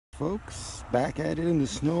folks, back at it in the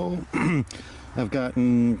snow. I've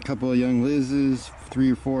gotten a couple of young Liz's,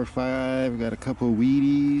 3 or 4 or 5, got a couple of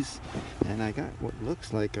Wheaties, and I got what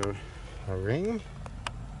looks like a ring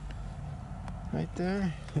right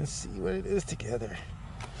there. Let's see what it is together.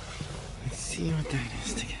 Let's see what that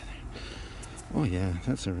is together. Oh yeah,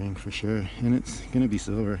 that's a ring for sure, and it's gonna be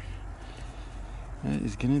silver. That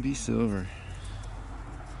is gonna be silver.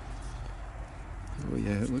 Oh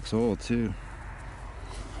yeah, it looks old too.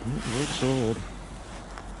 It looks old.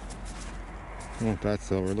 Oh, that's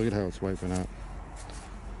silver. Look at how it's wiping out.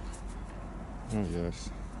 Oh yes.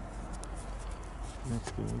 That's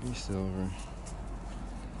gonna be silver.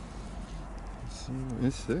 Let's see.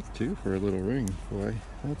 It's thick too for a little ring. Boy,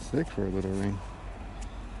 that's thick for a little ring.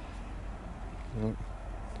 Oh.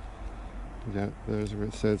 Yeah, there's where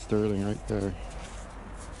it said sterling right there.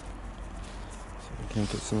 So I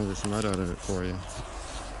can't get some of this mud out of it for you.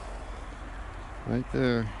 Right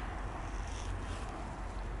there.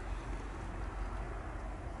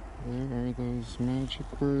 There are those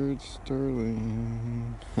magic words,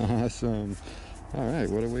 sterling. Awesome. Alright,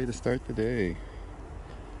 what a way to start the day.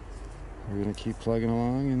 We're going to keep plugging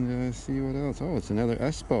along and see what else. Oh, it's another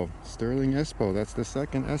Espo. Sterling Espo. That's the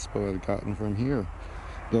second Espo I've gotten from here.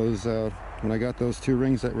 Those, when I got those 2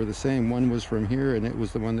 rings that were the same, one was from here and it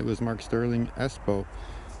was the one that was marked Sterling Espo.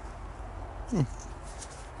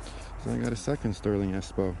 So I got a second Sterling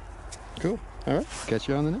Espo. Cool. Alright, catch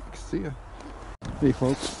you on the next. See ya. Hey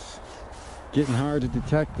folks, getting hard to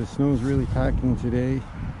detect. The snow's really packing today,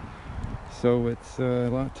 so it's a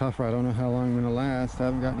lot tougher. I don't know how long I'm gonna last. I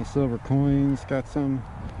haven't got any silver coins. Got some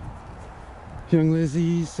young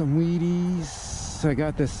Lizzies, some Wheaties. I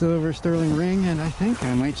got the silver sterling ring, and I think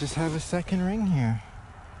I might just have a second ring here.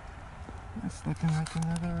 That's looking like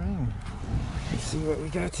another ring. Let's see what we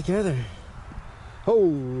got together.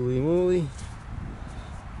 Holy moly,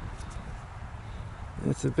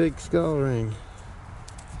 that's a big skull ring.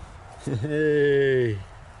 Hey,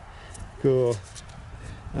 cool.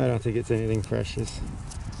 I don't think it's anything precious.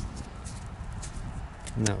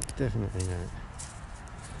 No, definitely not.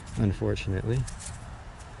 Unfortunately.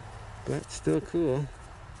 But still cool.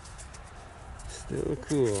 Still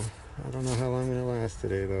cool. I don't know how long I'm gonna last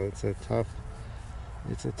today though. It's a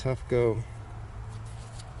tough go.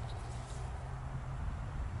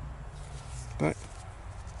 But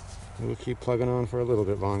we'll keep plugging on for a little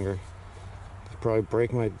bit longer. Probably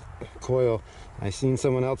break my coil. I seen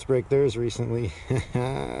someone else break theirs recently.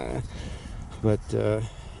 But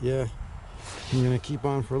yeah, I'm gonna keep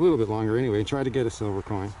on for a little bit longer anyway. Try to get a silver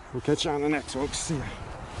coin. We'll catch you on the next, folks. See ya.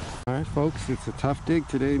 All right, folks, it's a tough dig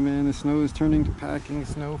today, man. The snow is turning to packing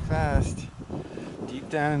snow fast. Deep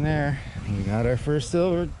down in there, we got our first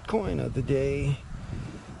silver coin of the day.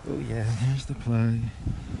 Oh yeah, there's the plug.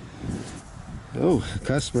 Oh,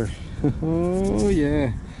 cusper. Oh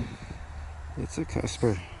yeah. It's a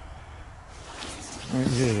cusper. Right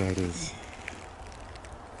here that is.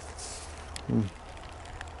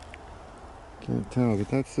 Can't tell, but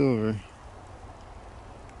that's silver.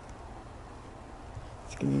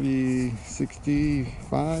 It's gonna be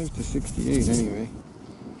 65 to 68 anyway.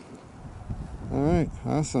 Alright,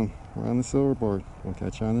 awesome. We're on the silver board. We'll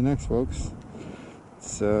catch you on the next, folks.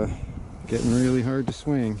 It's getting really hard to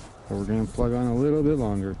swing, but we're gonna plug on a little bit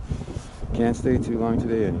longer. Can't stay too long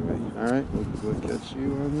today anyway. Alright, we'll catch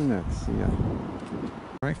you on the next. See ya.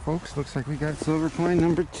 Alright folks, looks like we got silver coin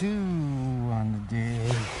number 2 on the day.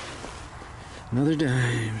 Another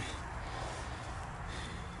dime.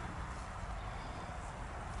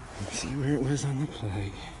 Let's see where it was on the plug.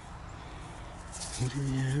 What do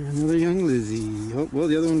we have? Another young Lizzie. Oh, well,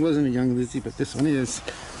 the other one wasn't a young Lizzie, but this one is.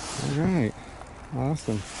 Alright,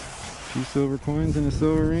 awesome. 2 silver coins and a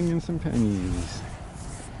silver ring and some pennies.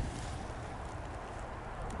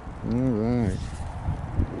 Alright.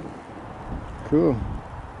 Cool.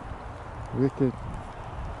 Wicked.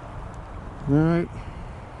 Alright.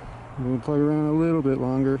 We'll plug around a little bit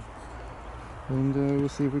longer. And we'll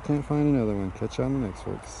see if we can't find another one. Catch you on the next,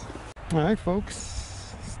 folks. Alright,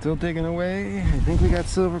 folks. Still digging away. I think we got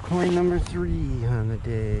silver coin number 3 on the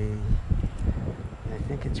day. I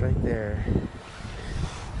think it's right there.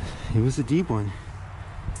 It was a deep one.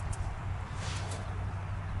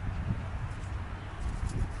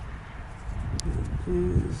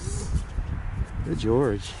 Is the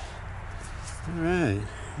George. Alright,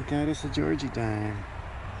 we got us a Georgie dime.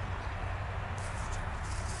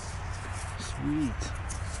 Sweet.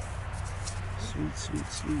 Sweet, sweet,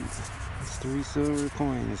 sweet. It's 3 silver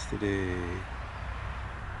coins today.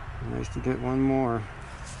 Nice to get one more.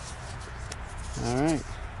 Alright.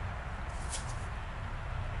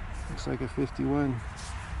 Looks like a 51.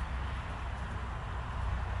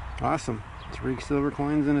 Awesome. 3 silver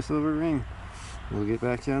coins and a silver ring. We'll get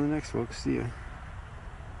back to you on the next, folks. See ya.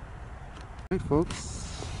 Alright,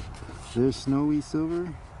 folks. There's Snowy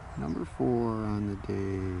Silver number 4 on the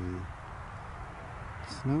day.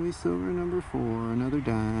 Snowy Silver number 4, another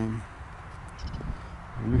dime.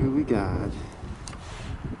 Wonder who we got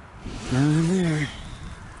down there.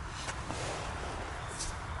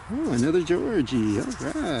 Oh, another Georgie.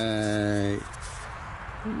 Alright.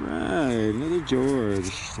 Alright, another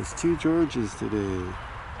George. There's 2 Georges today.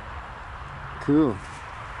 Cool.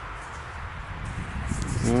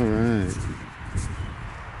 Alright.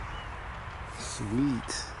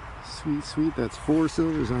 Sweet. Sweet, sweet. That's 4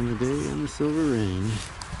 silvers on the day and the silver ring.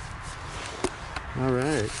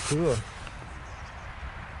 Alright, cool.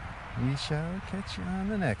 We shall catch you on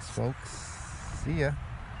the next, folks. See ya.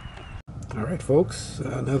 Alright, folks.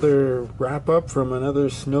 Another wrap up from another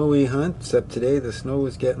snowy hunt, except today the snow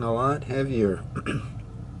was getting a lot heavier.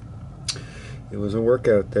 It was a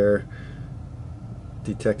workout there,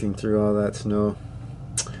 detecting through all that snow.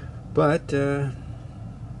 But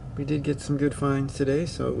we did get some good finds today,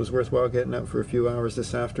 so it was worthwhile getting out for a few hours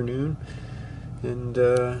this afternoon. And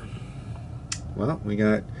well, we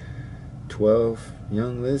got 12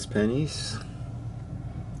 young Liz pennies,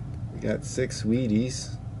 we got 6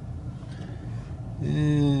 Wheaties,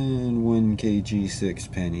 and 1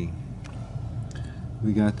 KG6 penny.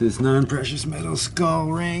 We got this non-precious metal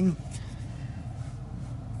skull ring.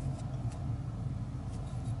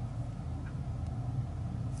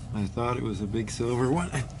 I thought it was a big silver one.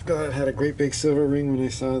 I thought it had a great big silver ring when I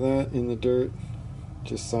saw that in the dirt.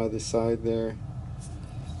 Just saw the side there.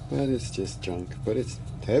 But it's just junk. But it's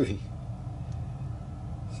heavy.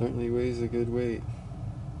 Certainly weighs a good weight.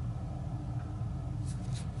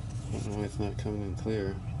 I don't know why it's not coming in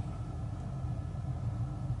clear.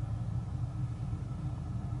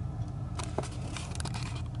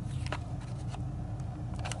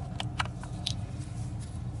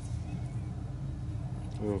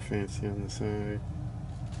 A little fancy on the side.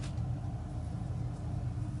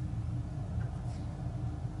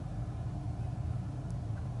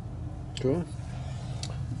 Cool.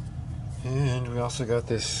 And we also got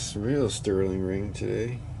this real sterling ring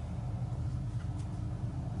today.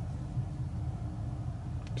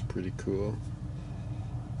 It's pretty cool.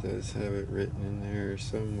 It does have it written in there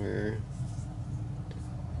somewhere.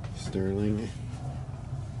 Sterling.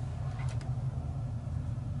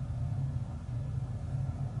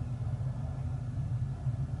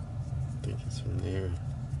 I think it's from there.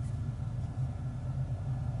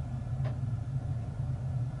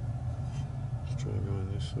 Let's try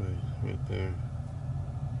going this way, right there.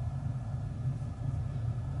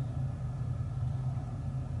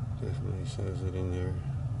 Definitely says it in there.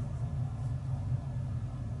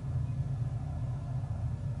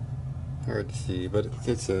 Hard to see, but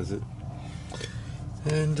it says it.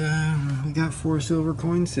 And we got 4 silver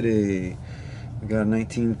coins today. We got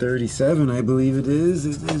 1937, I believe it is.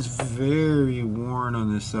 It is very worn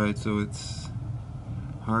on this side, so it's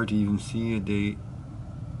hard to even see a date.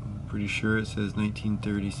 I'm pretty sure it says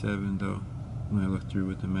 1937, though, when I look through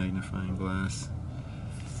with the magnifying glass.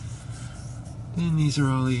 And these are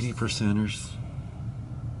all 80%ers.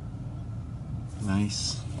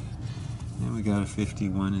 Nice. And we got a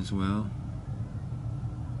 51 as well.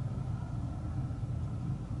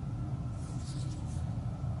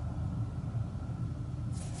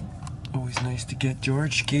 Always nice to get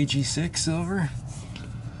George KG6 silver.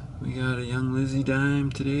 We got a young Lizzie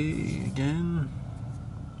dime today again.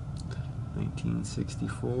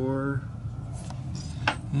 1964.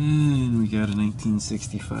 And we got a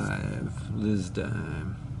 1965 Liz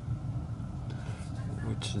dime,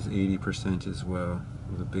 which is 80% as well,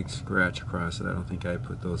 with a big scratch across it. I don't think I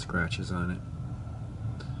put those scratches on it.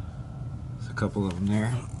 There's a couple of them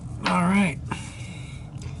there. Alright.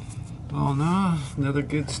 Well, no, another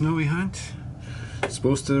good snowy hunt. It's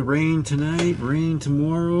supposed to rain tonight, rain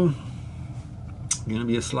tomorrow. Gonna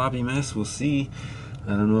be a sloppy mess, we'll see.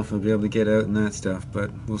 I don't know if I'll be able to get out and that stuff,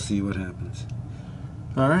 but we'll see what happens.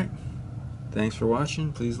 Alright, thanks for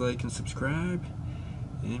watching. Please like and subscribe,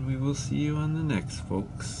 and we will see you on the next,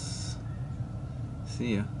 folks.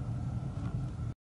 See ya.